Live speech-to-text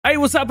Hey,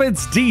 what's up?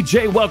 It's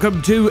DJ.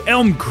 Welcome to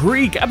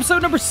Elmcreek,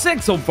 episode number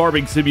 6 on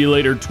Farming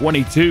Simulator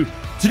 22.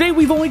 Today,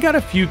 we've only got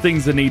a few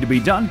things that need to be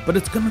done, but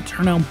it's going to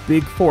turn out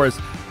big for us.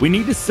 We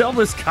need to sell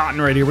this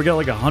cotton right here. We got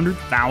like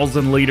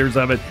 100,000 liters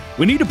of it.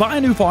 We need to buy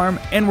a new farm,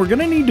 and we're going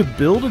to need to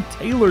build a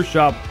tailor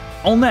shop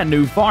on that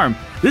new farm.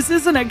 This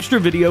is an extra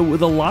video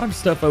with a lot of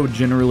stuff I would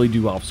generally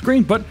do off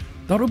screen, but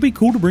thought it would be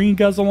cool to bring you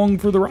guys along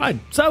for the ride.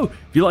 So,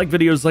 if you like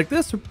videos like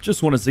this or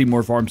just want to see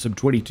more Farm Sim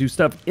 22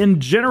 stuff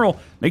in general,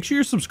 make sure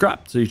you're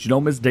subscribed so you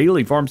don't miss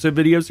daily Farm Sim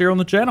videos here on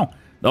the channel.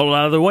 All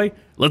out of the way,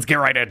 let's get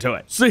right into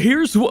it. So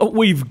here's what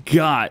we've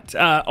got.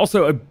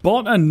 Also, I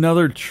bought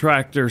another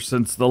tractor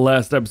since the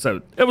last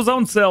episode. It was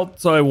on sale,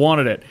 so I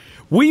wanted it.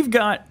 We've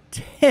got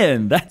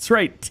 10, that's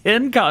right,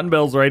 10 cotton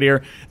bales right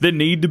here that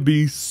need to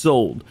be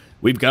sold.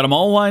 We've got them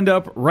all lined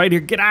up right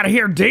here. Get out of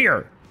here,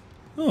 deer!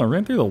 Oh, I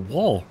ran through the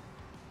wall.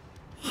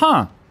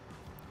 Huh.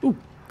 Ooh,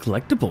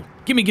 collectible.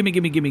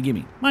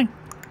 Gimme. Mine.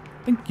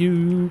 Thank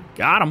you.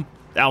 Got him.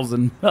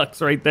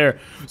 $1,000 right there.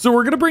 So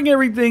we're going to bring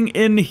everything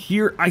in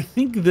here. I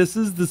think this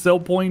is the sell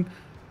point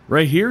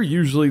right here.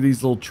 Usually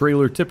these little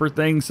trailer tipper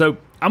things. So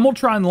I'm going to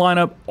try and line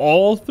up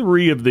all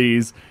 3 of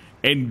these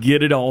and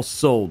get it all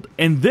sold.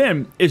 And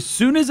then as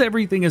soon as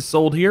everything is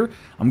sold here,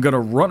 I'm going to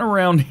run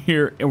around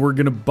here and we're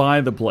going to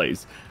buy the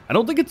place. I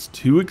don't think it's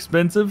too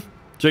expensive.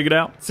 Check it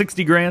out,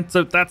 60 grand,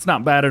 so that's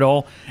not bad at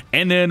all.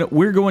 And then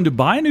we're going to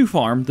buy a new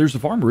farm. There's a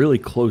farm really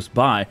close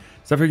by,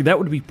 so I figured that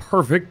would be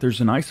perfect. There's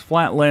a nice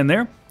flat land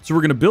there, so we're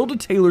going to build a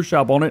tailor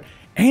shop on it,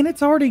 and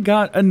it's already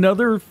got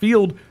another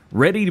field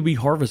ready to be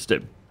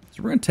harvested.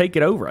 So we're going to take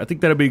it over. I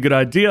think that'd be a good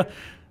idea.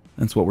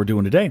 That's what we're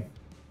doing today.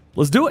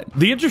 Let's do it.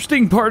 The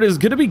interesting part is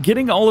going to be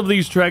getting all of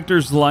these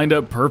tractors lined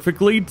up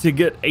perfectly to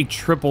get a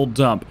triple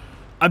dump.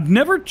 I've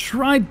never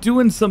tried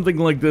doing something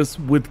like this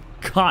with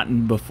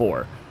cotton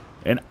before.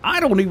 And I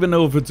don't even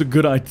know if it's a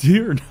good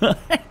idea or not,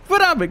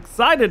 but I'm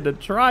excited to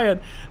try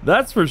it.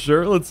 That's for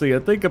sure. Let's see. I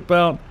think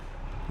about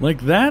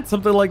like that,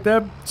 something like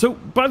that. So,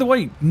 by the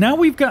way, now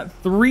we've got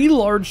 3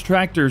 large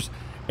tractors,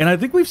 and I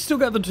think we've still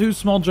got the 2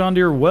 small John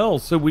Deere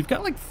wells. So we've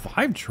got like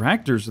 5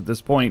 tractors at this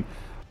point.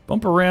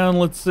 Bump around.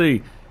 Let's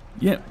see.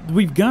 Yeah,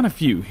 we've got a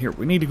few. Here,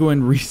 we need to go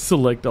and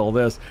reselect all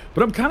this.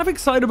 But I'm kind of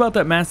excited about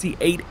that Massey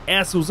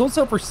 8S. It was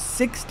also for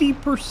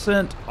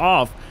 60%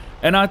 off.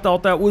 And I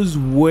thought that was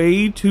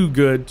way too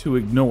good to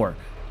ignore.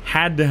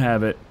 Had to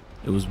have it.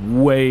 It was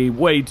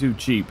way too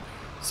cheap.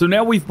 So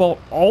now we've bought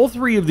all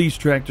 3 of these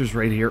tractors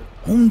right here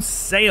on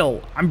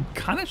sale. I'm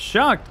kind of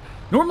shocked.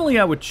 Normally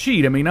I would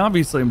cheat. I mean,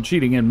 obviously I'm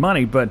cheating in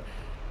money, but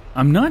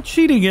I'm not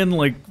cheating in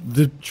like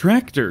the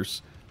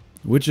tractors,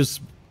 which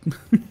is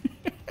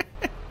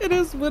it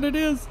is what it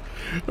is.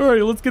 All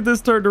right, let's get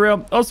this turned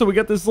around. Also, we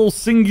got this little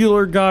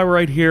singular guy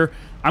right here.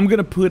 I'm going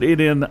to put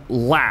it in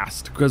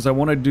last because I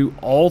want to do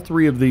all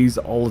 3 of these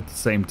all at the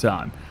same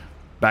time.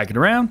 Back it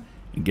around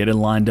and get it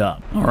lined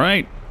up. All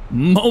right,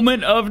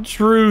 moment of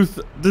truth.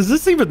 Does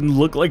this even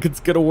look like it's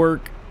going to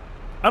work?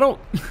 I don't...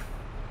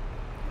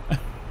 I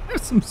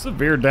have some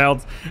severe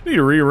doubts. I need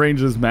to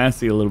rearrange this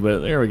Massey a little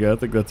bit. There we go. I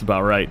think that's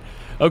about right.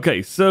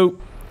 Okay, so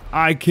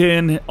I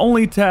can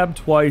only tab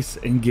twice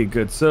and get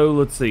good. So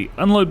let's see.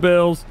 Unload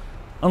bales,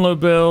 unload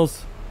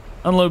bales,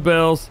 unload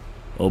bales.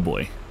 Oh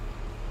boy.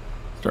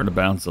 Starting to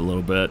bounce a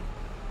little bit.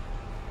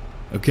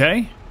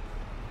 Okay.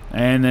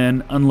 And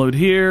then unload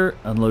here,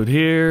 unload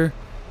here,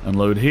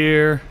 unload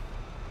here.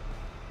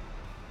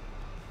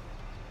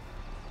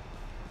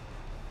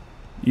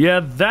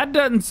 Yeah, that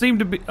doesn't seem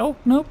to be... Oh,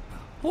 nope.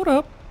 Hold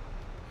up.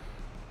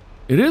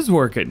 It is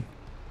working.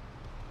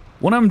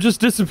 One of them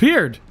just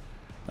disappeared.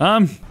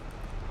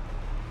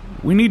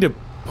 We need to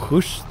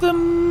push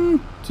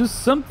them to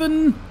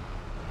something?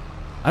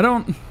 I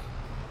don't...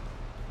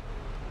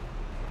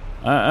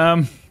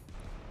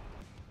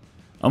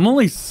 I'm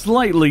only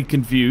slightly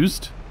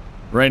confused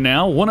right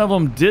now. One of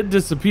them did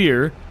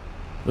disappear,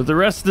 but the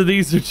rest of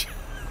these are just...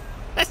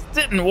 This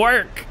didn't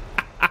work.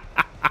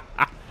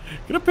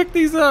 Can I pick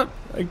these up?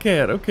 I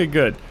can't. Okay,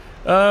 good.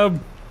 I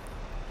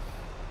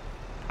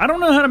don't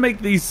know how to make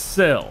these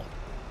sell.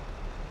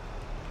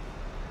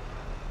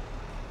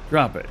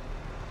 Drop it.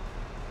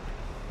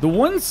 The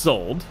one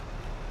sold,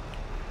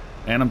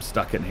 and I'm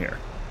stuck in here.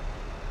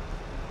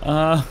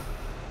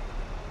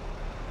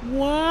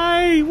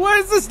 Why? Why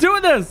is this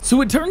doing this?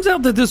 So it turns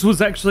out that this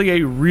was actually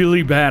a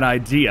really bad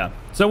idea.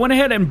 So I went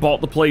ahead and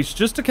bought the place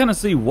just to kind of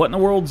see what in the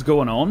world's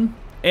going on.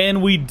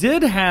 And we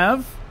did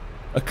have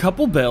a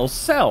couple bales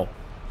sell.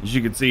 As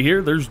you can see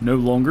here, there's no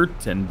longer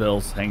 10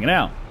 bales hanging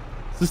out.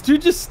 Is this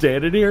dude just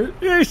standing here?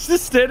 Yeah, he's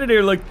just standing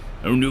here like,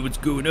 I don't know what's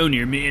going on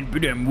here, man,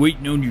 but I'm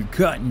waiting on your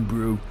cotton,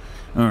 bro.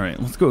 All right,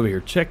 let's go over here.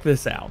 Check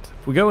this out.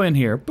 If we go in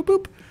here,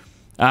 boop,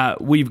 boop.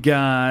 We've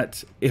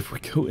got, if we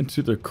go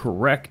into the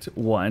correct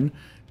one,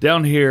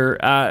 down here,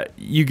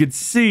 you could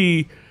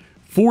see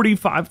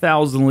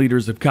 45,000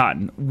 liters of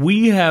cotton.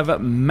 We have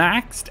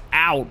maxed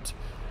out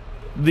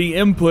the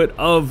input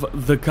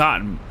of the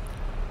cotton,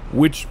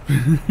 which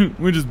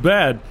is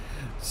bad.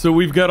 So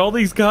we've got all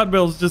these cotton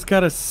bales just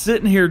kind of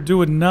sitting here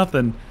doing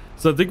nothing.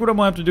 So I think what I'm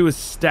going to have to do is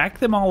stack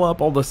them all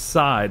up on the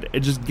side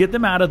and just get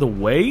them out of the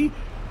way.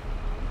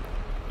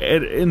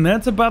 And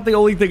that's about the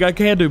only thing I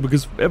can do,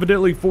 because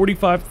evidently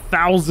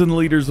 45,000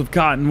 liters of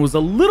cotton was a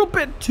little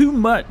bit too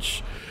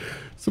much.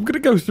 So I'm going to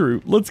go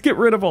through. Let's get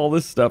rid of all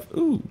this stuff.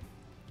 Ooh,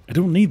 I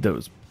don't need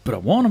those, but I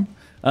want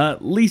them.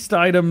 Least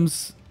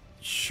items.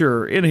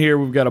 Sure, in here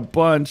we've got a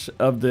bunch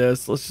of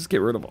this. Let's just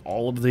get rid of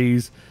all of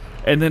these.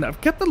 And then I've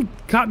got the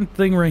cotton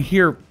thing right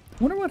here.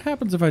 I wonder what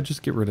happens if I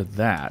just get rid of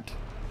that.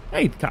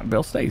 Hey, the cotton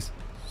bale stays.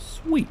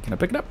 Sweet. Can I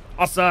pick it up?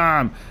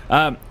 Awesome.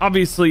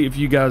 Obviously, if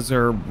you guys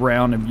are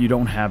around and you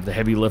don't have the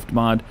heavy lift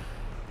mod,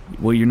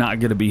 well, you're not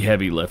going to be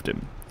heavy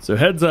lifting. So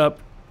heads up,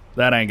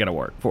 that ain't going to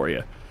work for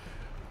you.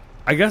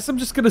 I guess I'm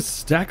just going to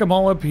stack them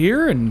all up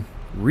here and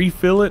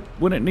refill it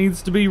when it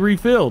needs to be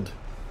refilled.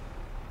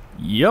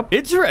 Yep.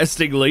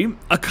 Interestingly,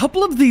 a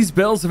couple of these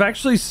bells have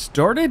actually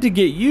started to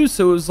get used,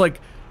 so it was like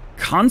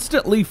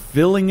constantly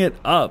filling it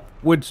up,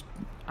 which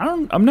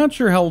I'm not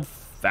sure how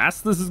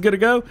fast this is gonna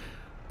go,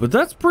 but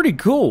that's pretty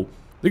cool.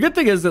 The good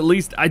thing is, at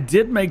least I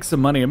did make some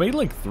money. I made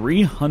like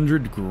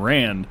 300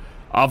 grand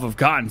off of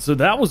cotton, so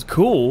that was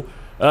cool.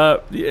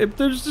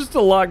 There's just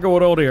a lot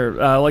going on here.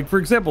 Like for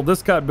example,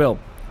 this cotton bell,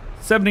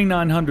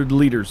 7,900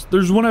 liters.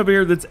 There's one over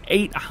here that's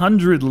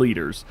 800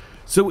 liters.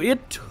 So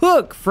it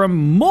took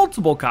from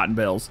multiple cotton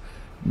bales,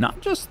 not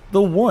just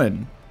the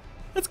one.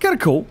 That's kind of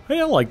cool.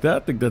 Hey, I like that. I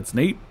think that's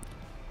neat.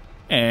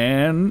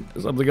 And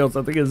something else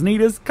I think is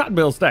neat is cotton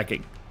bale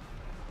stacking.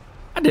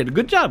 I did a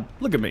good job.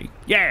 Look at me.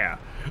 Yeah.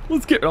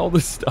 Let's get all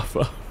this stuff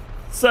up.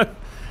 So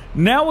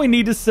now we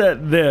need to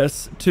set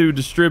this to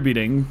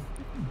distributing,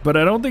 but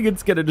I don't think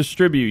it's going to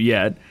distribute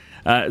yet.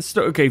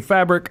 Okay,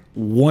 fabric,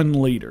 1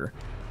 liter.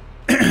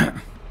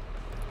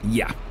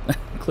 Yeah.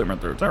 Clear my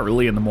throat. It's not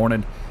really in the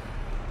morning.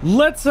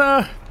 Let's,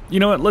 you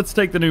know what? Let's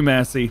take the new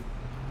Massey.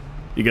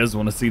 You guys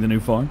want to see the new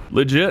farm?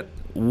 Legit,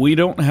 we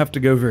don't have to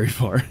go very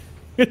far.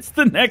 It's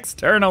the next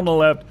turn on the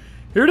left.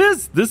 Here it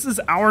is. This is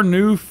our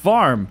new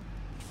farm.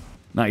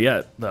 Not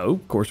yet, though.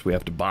 Of course, we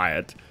have to buy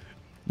it.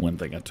 One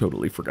thing I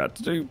totally forgot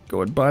to do.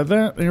 Go and buy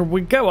that. There we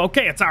go.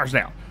 Okay, it's ours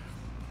now.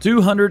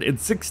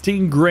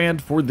 216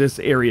 grand for this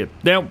area.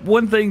 Now,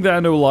 one thing that I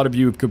know a lot of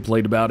you have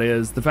complained about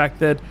is the fact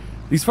that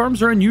these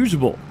farms are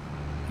unusable.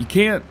 You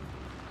can't...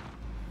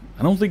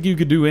 I don't think you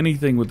could do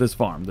anything with this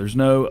farm. There's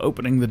no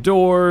opening the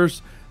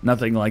doors,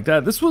 nothing like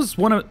that. This was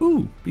one of...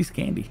 Ooh, piece of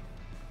candy.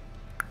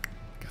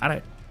 Got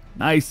it.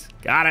 Nice.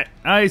 Got it.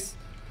 Nice.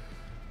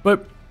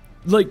 But,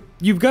 like,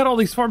 you've got all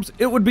these farms.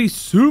 It would be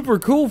super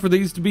cool for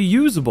these to be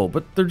usable,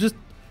 but they're just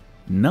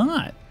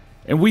not.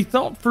 And we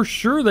thought for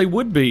sure they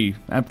would be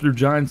after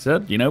Giant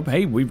said, you know,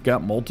 hey, we've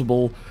got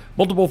multiple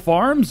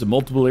farms and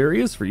multiple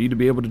areas for you to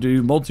be able to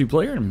do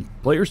multiplayer and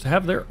players to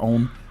have their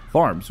own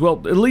farms.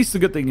 Well, at least the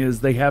good thing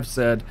is they have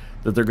said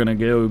that they're going to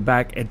go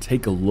back and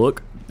take a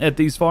look at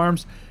these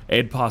farms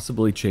and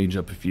possibly change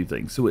up a few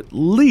things. So at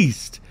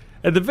least,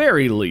 at the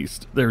very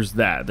least, there's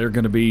that. They're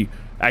going to be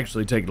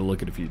actually taking a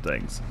look at a few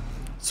things.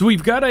 So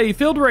we've got a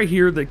field right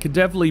here that could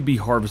definitely be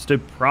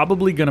harvested.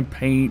 Probably going to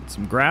paint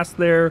some grass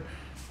there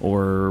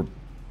or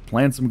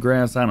plant some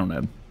grass. I don't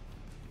know.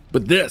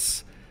 But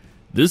this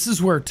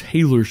is where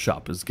tailor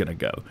shop is going to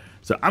go.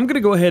 So I'm going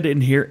to go ahead in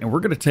here and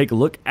we're going to take a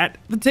look at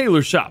the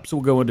tailor shop. So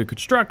we'll go into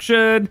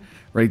construction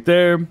right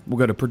there. We'll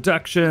go to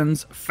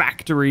productions,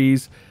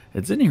 factories.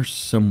 It's in here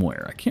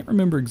somewhere. I can't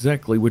remember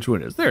exactly which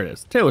one it is. There it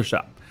is, tailor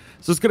shop.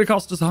 So it's going to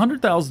cost us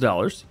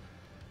 $100,000. It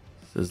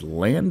says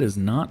land is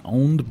not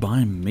owned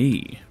by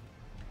me.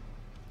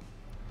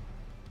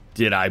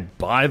 Did I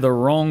buy the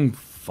wrong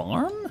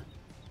farm?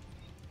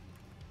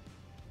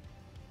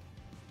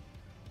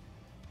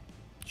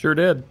 Sure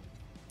did.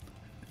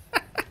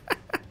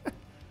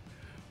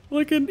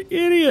 Like an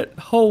idiot.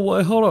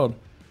 Hold on.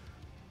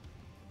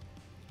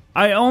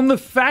 I own the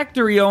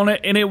factory on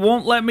it and it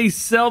won't let me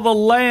sell the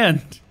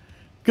land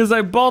because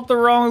I bought the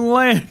wrong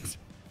land.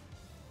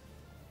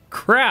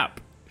 Crap.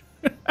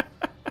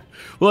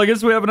 Well, I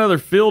guess we have another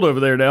field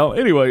over there now.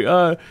 Anyway,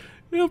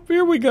 yep,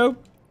 here we go.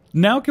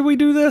 Now can we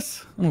do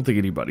this? I don't think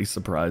anybody's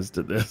surprised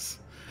at this.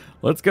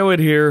 Let's go in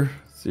here.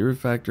 Cereal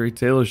factory,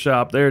 tailor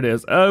shop. There it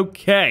is.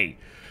 Okay.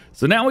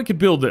 So now we can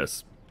build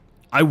this.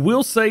 I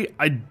will say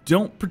I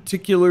don't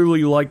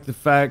particularly like the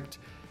fact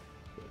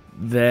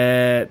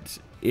that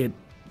it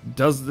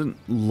doesn't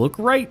look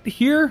right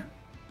here.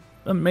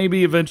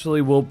 Maybe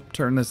eventually we'll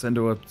turn this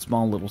into a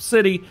small little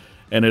city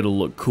and it'll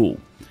look cool.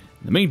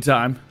 In the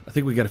meantime, I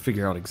think we got to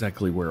figure out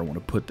exactly where I want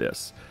to put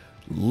this.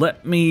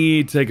 Let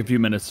me take a few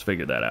minutes to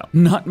figure that out.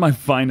 Not my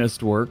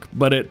finest work,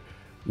 but it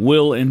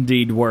will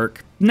indeed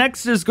work.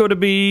 Next is going to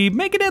be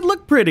making it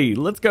look pretty.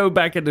 Let's go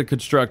back into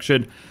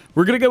construction.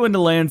 We're going to go into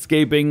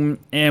landscaping,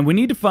 and we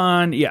need to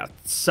find, yeah,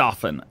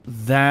 soften.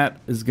 That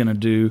is going to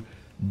do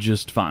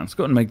just fine. Let's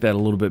go ahead and make that a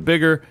little bit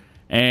bigger,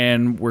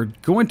 and we're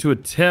going to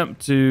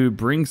attempt to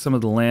bring some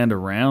of the land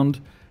around.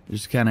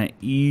 Just kind of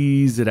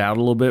ease it out a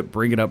little bit,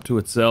 bring it up to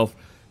itself.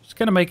 Just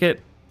kind of make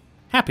it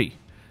happy.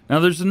 Now,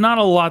 there's not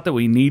a lot that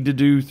we need to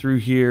do through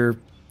here.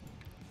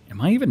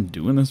 Am I even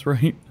doing this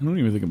right? I don't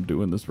even think I'm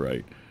doing this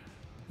right.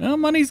 Well,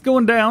 money's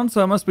going down,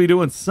 so I must be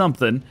doing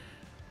something.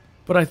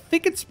 But I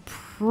think it's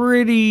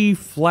pretty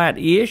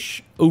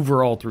flat-ish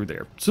overall through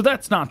there. So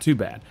that's not too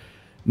bad.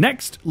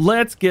 Next,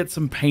 let's get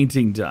some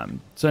painting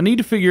done. So I need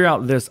to figure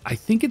out this. I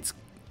think it's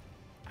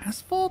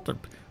asphalt, or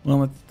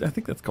well, I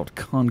think that's called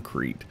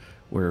concrete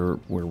where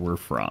we're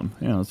from.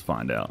 Yeah, let's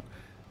find out.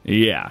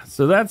 Yeah,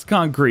 so that's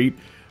concrete.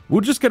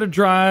 We'll just gotta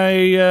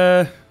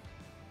dry.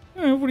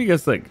 What do you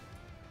guys think?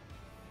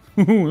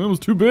 That was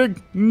too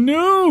big.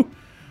 No.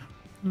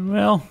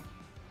 Well,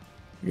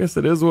 I guess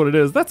it is what it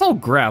is. That's all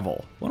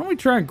gravel. Why don't we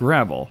try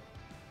gravel?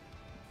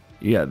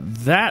 Yeah,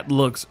 that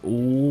looks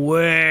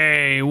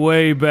way,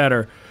 way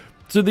better.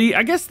 So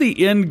I guess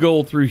the end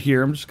goal through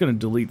here, I'm just going to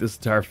delete this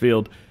entire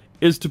field,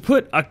 is to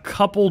put a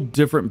couple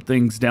different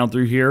things down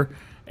through here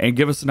and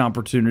give us an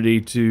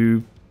opportunity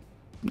to,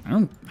 I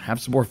don't know,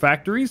 have some more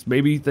factories,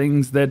 maybe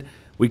things that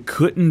we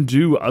couldn't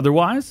do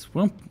otherwise.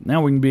 Well,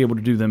 now we can be able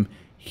to do them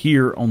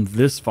here on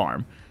this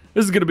farm.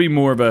 This is going to be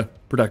more of a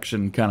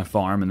production kind of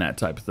farm and that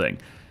type of thing.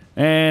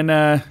 And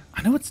I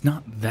know it's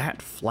not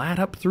that flat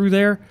up through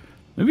there.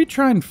 Maybe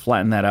try and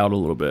flatten that out a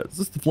little bit. Is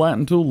this the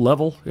flatten tool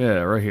level?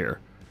 Yeah, right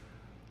here.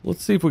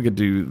 Let's see if we could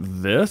do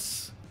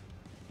this.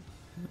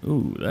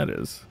 Ooh, that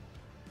is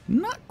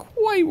not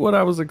quite what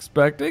I was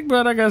expecting,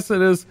 but I guess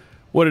it is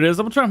what it is.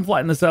 I'm going to try and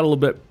flatten this out a little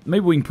bit.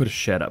 Maybe we can put a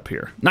shed up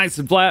here. Nice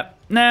and flat.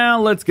 Now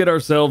let's get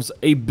ourselves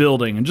a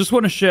building. And just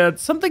want a shed,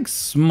 something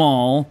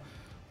small.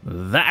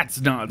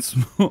 That's not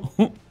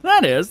small.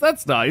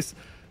 That's nice.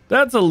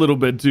 That's a little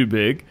bit too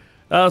big.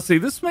 See,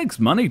 this makes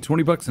money,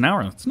 20 bucks an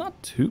hour. That's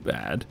not too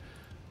bad.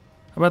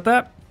 How about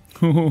that?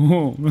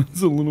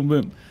 That's a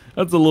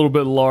little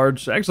bit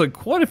large. Actually,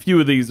 quite a few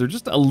of these are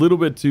just a little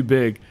bit too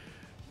big.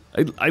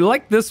 I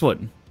like this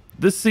one.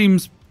 This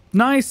seems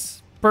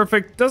nice,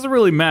 perfect. Doesn't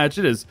really match.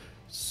 It is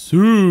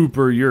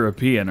super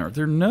European. Are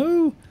there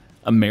no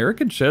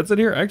American sheds in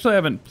here? Actually, I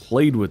haven't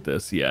played with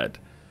this yet.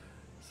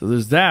 So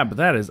there's that, but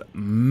that is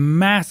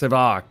massive.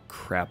 Ah,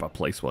 crap, I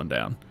placed one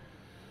down.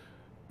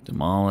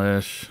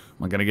 Demolish.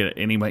 Am I going to get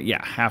any money?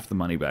 Yeah, half the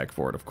money back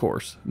for it, of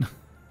course.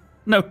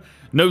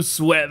 No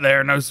sweat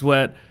there, no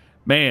sweat.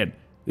 Man,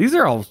 these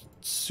are all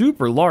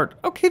super large.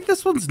 Okay,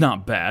 this one's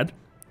not bad.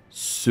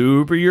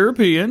 Super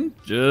European,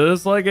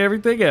 just like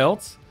everything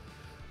else.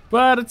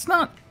 But it's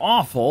not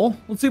awful.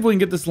 Let's see if we can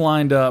get this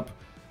lined up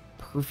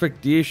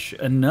perfect-ish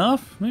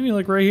enough. Maybe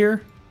like right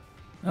here.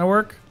 That'll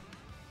work.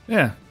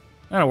 Yeah,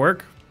 that'll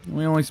work.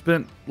 We only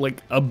spent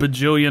like $1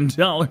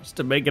 bajillion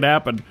to make it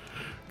happen.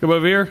 Come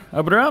over here,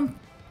 up and around.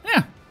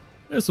 Yeah,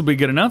 this will be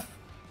good enough.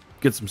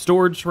 Get some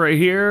storage right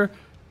here.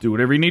 Do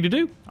whatever you need to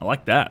do. I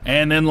like that.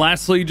 And then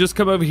lastly, just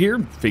come over here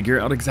and figure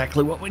out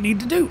exactly what we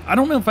need to do. I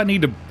don't know if I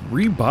need to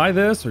rebuy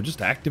this or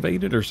just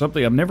activate it or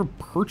something. I've never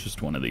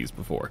purchased one of these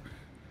before.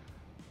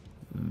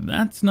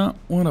 That's not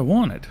what I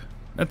wanted.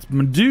 That's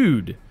my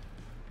dude.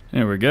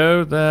 There we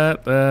go.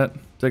 That.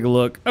 Take a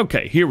look.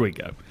 Okay, here we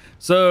go.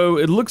 So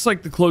it looks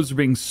like the clothes are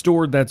being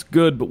stored. That's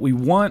good, but we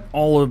want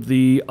all of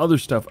the other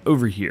stuff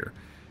over here.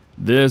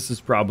 This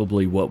is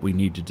probably what we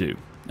need to do.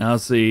 I'll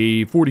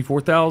see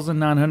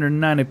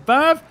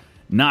 44,995.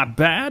 Not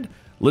bad.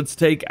 Let's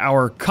take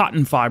our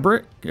cotton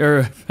fabric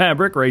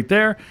right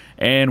there,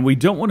 and we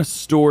don't want to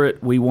store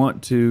it. We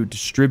want to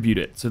distribute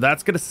it. So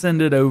that's going to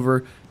send it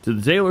over to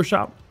the tailor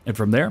shop, and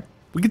from there,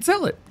 we can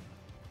sell it.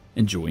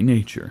 Enjoy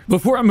nature.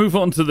 Before I move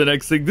on to the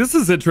next thing, this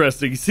is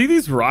interesting. You see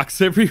these rocks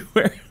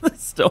everywhere? The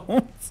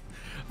stones?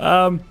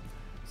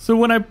 So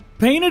when I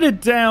painted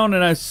it down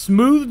and I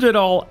smoothed it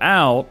all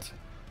out,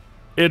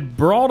 it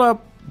brought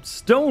up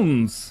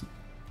stones.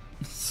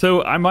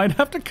 So I might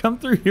have to come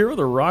through here with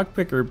a rock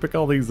picker and pick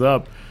all these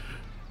up.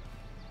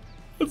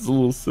 It's a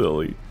little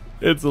silly.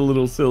 It's a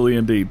little silly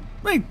indeed.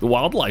 I think the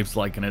wildlife's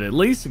liking it at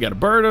least. You got a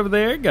bird over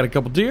there, got a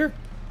couple deer.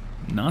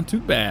 Not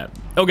too bad.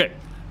 Okay,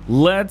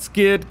 let's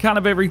get kind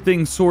of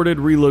everything sorted,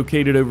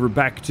 relocated over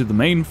back to the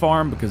main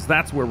farm, because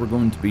that's where we're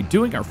going to be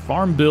doing our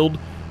farm build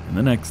in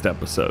the next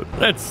episode.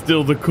 That's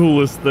still the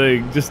coolest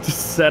thing, just to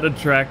set a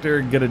tractor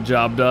and get a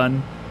job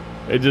done.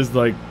 It just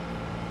like,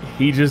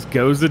 he just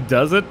goes and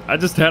does it. I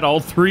just had all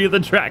 3 of the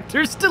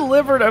tractors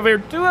delivered over here.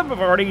 2 of them have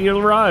already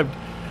arrived.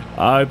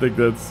 I think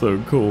that's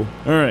so cool.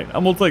 All right,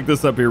 I'm gonna take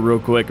this up here real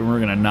quick and we're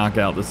gonna knock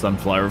out the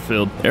sunflower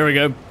field. There we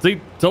go.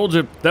 See, told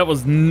you that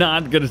was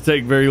not gonna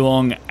take very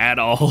long at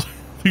all.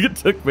 I think it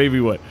took maybe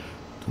what,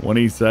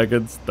 20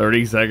 seconds,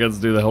 30 seconds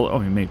to do the whole, oh,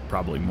 maybe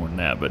probably more than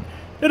that, but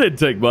it didn't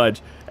take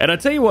much. And I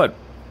tell you what,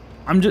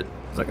 is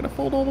that gonna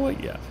fold all the way?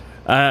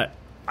 Yeah.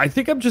 I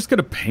think I'm just going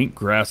to paint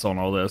grass on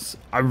all this.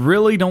 I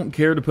really don't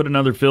care to put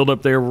another field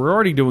up there. We're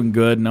already doing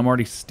good, and I'm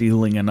already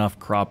stealing enough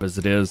crop as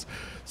it is.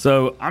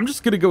 So I'm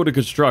just going to go to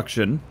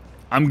construction.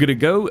 I'm going to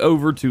go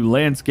over to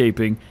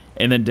landscaping,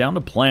 and then down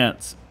to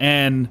plants.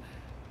 And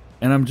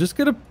I'm just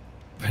going to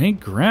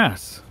paint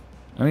grass.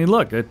 I mean,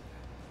 look,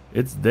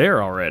 it's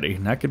there already.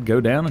 And I could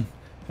go down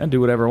and do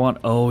whatever I want.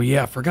 Oh,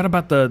 yeah, I forgot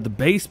about the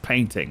base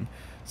painting.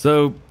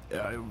 So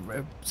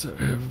let's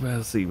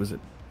see, was it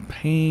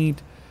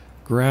paint...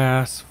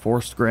 grass,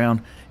 forest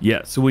ground.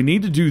 Yeah, so we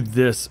need to do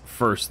this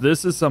first.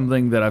 This is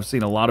something that I've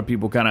seen a lot of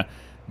people kind of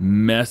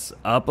mess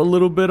up a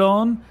little bit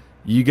on.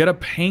 You got to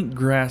paint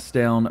grass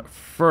down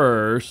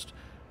first,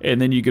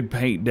 and then you could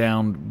paint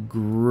down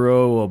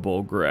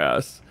growable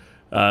grass.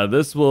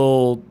 This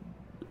will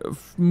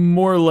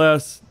more or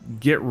less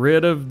get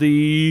rid of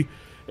the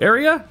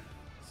area.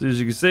 So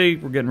as you can see,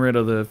 we're getting rid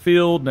of the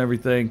field and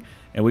everything,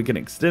 and we can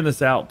extend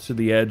this out to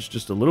the edge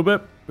just a little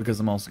bit because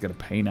I'm also going to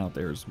paint out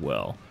there as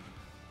well.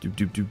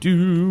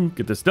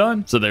 Get this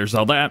done. So there's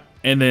all that.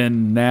 And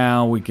then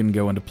now we can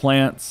go into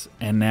plants,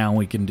 and now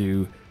we can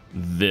do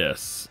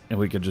this. And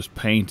we can just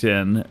paint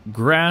in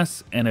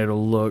grass, and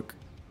it'll look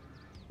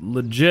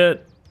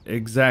legit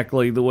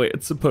exactly the way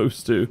it's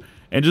supposed to,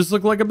 and just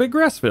look like a big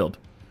grass field.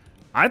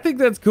 I think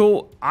that's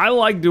cool. I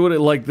like doing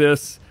it like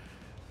this.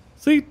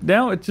 See,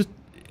 now it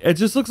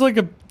just looks like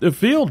a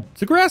field.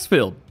 It's a grass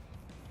field.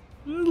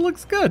 It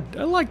looks good.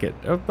 I like it.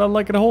 I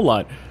like it a whole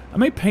lot. I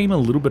may paint a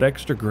little bit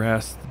extra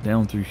grass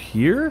down through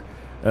here.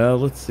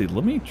 Let's see.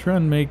 Let me try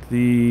and make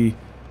the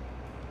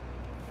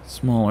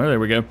smaller. There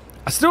we go.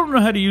 I still don't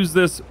know how to use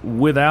this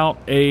without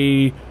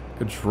a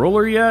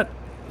controller yet.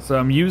 So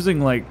I'm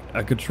using like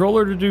a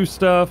controller to do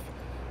stuff.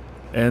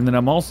 And then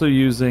I'm also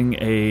using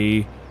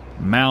a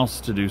mouse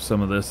to do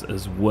some of this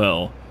as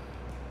well.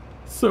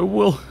 So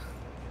we'll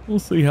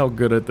see how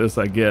good at this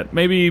I get.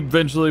 Maybe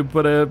eventually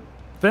put a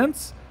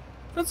fence.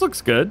 Fence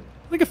looks good.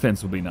 I think a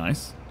fence would be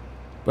nice.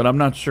 But I'm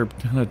not sure.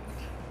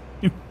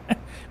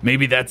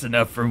 Maybe that's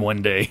enough for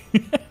one day.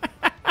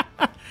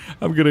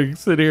 I'm going to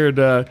sit here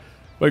and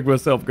make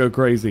myself go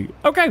crazy.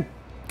 Okay,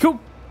 cool.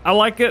 I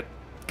like it.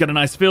 Got a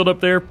nice field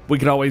up there. We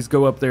could always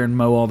go up there and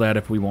mow all that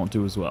if we want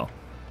to as well.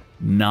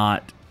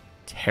 Not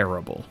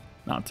terrible.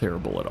 Not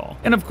terrible at all.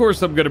 And of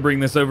course, I'm going to bring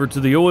this over to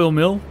the oil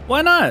mill.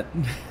 Why not?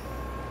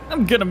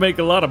 I'm going to make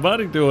a lot of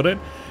money doing it.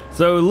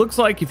 So it looks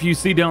like if you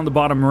see down the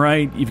bottom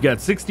right, you've got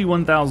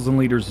 61,000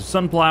 liters of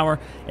sunflower,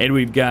 and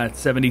we've got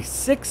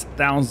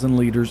 76,000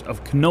 liters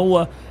of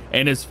canola.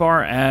 And as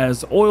far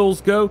as oils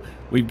go,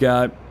 we've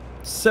got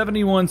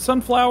 71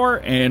 sunflower,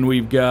 and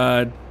we've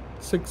got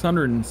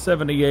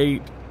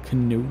 678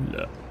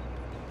 canola.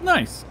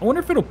 Nice. I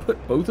wonder if it'll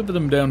put both of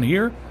them down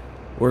here,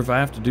 or if I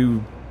have to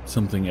do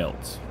something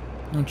else.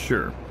 Not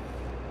sure.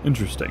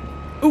 Interesting.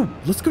 Oh,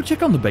 let's go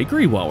check on the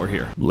bakery while we're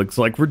here. Looks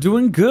like we're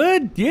doing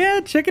good.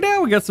 Yeah, check it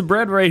out. We got some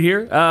bread right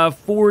here.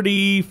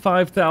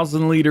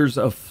 45,000 liters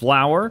of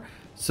flour.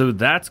 So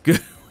that's good.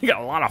 We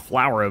got a lot of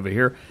flour over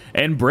here.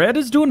 And bread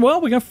is doing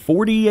well. We got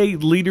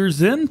 48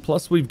 liters in.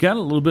 Plus, we've got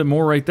a little bit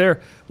more right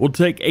there. We'll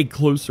take a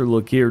closer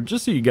look here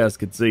just so you guys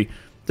can see.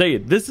 Tell you,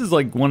 this is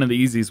like one of the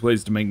easiest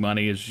ways to make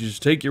money is you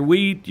just take your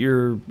wheat,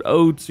 your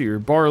oats, your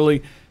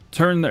barley,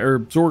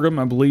 or sorghum,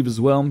 I believe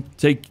as well.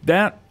 Take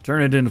that,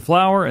 turn it into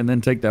flour, and then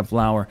take that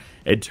flour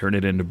and turn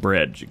it into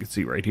bread. As you can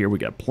see right here, we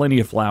got plenty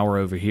of flour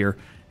over here,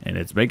 and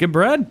it's making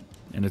bread,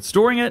 and it's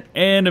storing it,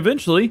 and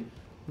eventually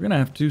we're gonna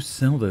have to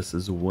sell this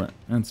as well.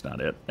 That's not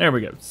it. There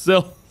we go.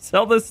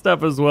 Sell this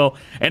stuff as well.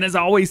 And as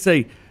I always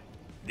say,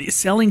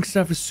 selling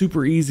stuff is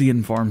super easy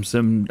in Farm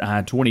Sim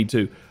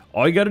 22.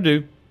 All you got to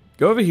do,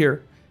 go over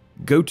here,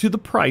 go to the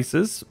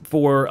prices.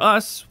 For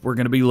us, we're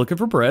gonna be looking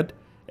for bread.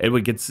 And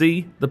we can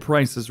see the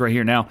prices right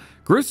here. Now,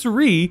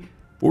 grocery,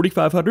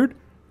 4,500.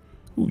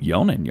 Ooh,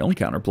 yawning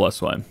counter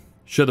 +1.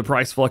 Show the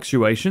price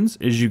fluctuations.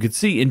 As you can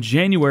see, in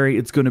January,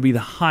 it's going to be the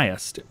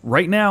highest.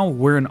 Right now,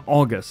 we're in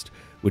August,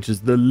 which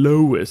is the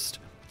lowest.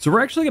 So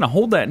we're actually going to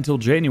hold that until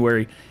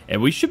January,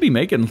 and we should be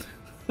making,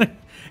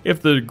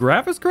 if the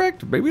graph is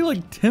correct, maybe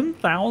like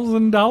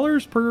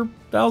 $10,000 per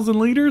 1,000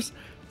 liters.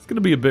 It's going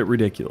to be a bit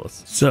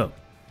ridiculous. So,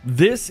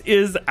 this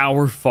is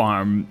our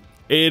farm.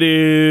 It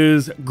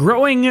is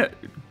growing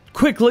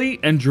quickly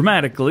and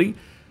dramatically,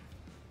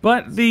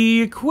 but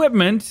the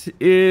equipment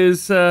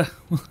is,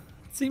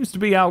 seems to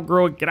be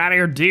outgrowing. Get out of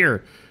here,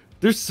 deer.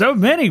 There's so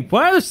many.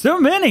 Why are there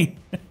so many?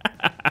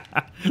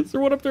 Is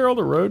there one up there on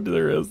the road?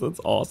 There is.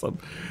 That's awesome.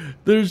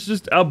 There's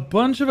just a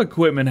bunch of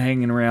equipment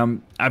hanging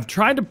around. I've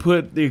tried to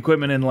put the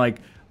equipment in like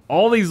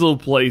all these little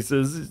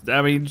places.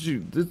 I mean,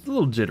 shoot, it's a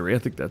little jittery. I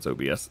think that's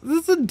OBS.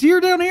 There's a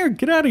deer down here.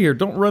 Get out of here.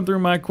 Don't run through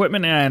my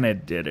equipment. And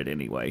it did it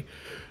anyway.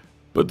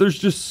 But there's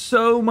just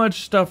so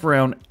much stuff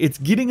around. It's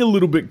getting a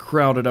little bit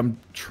crowded. I'm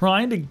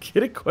trying to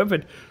get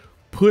equipment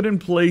put in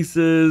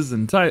places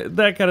and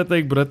that kind of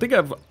thing. But I think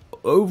I've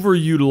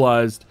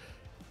overutilized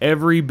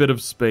every bit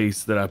of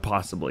space that I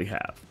possibly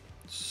have.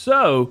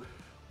 So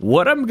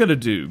what I'm going to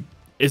do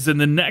is in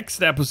the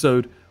next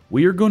episode,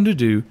 we are going to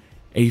do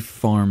a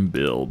farm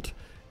build.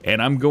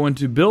 And I'm going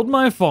to build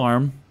my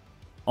farm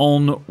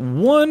on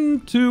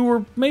 1, 2,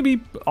 or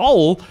maybe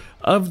all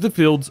of the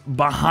fields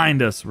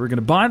behind us. We're going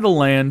to buy the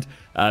land.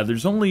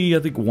 There's only, I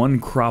think, 1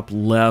 crop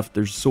left.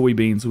 There's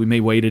soybeans. We may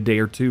wait a day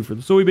or 2 for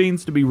the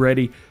soybeans to be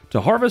ready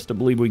to harvest. I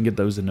believe we can get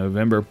those in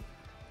November.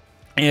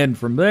 And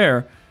from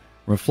there,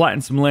 we'll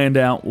flatten some land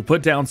out. We'll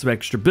put down some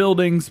extra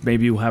buildings.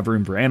 Maybe we'll have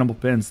room for animal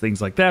pens,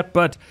 things like that.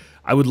 But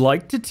I would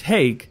like to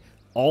take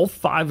all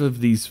 5 of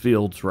these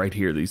fields right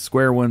here, these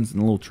square ones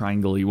and the little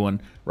triangle-y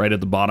one right at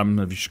the bottom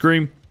of your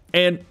screen.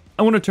 And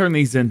I want to turn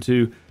these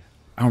into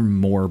our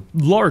more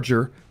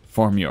larger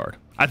farmyard.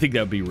 I think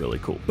that would be really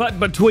cool. But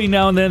between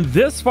now and then,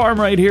 this farm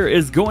right here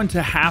is going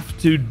to have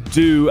to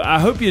do. I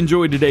hope you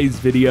enjoyed today's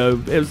video.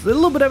 It was a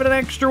little bit of an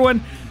extra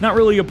one. Not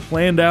really a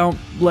planned out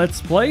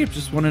Let's Play.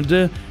 Just wanted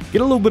to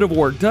get a little bit of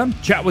work done,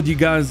 chat with you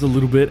guys a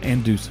little bit,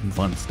 and do some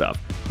fun stuff.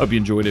 Hope you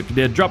enjoyed it. If you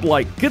did, drop a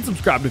like, get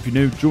subscribed if you're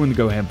new, join the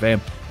GoHam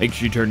fam. Make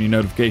sure you turn your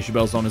notification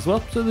bells on as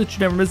well so that you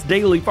never miss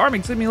daily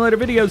farming simulator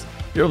videos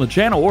here on the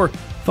channel or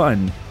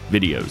fun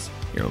videos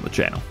here on the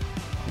channel.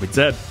 With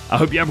that said, I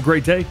hope you have a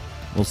great day.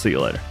 We'll see you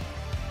later.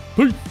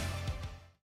 Peace.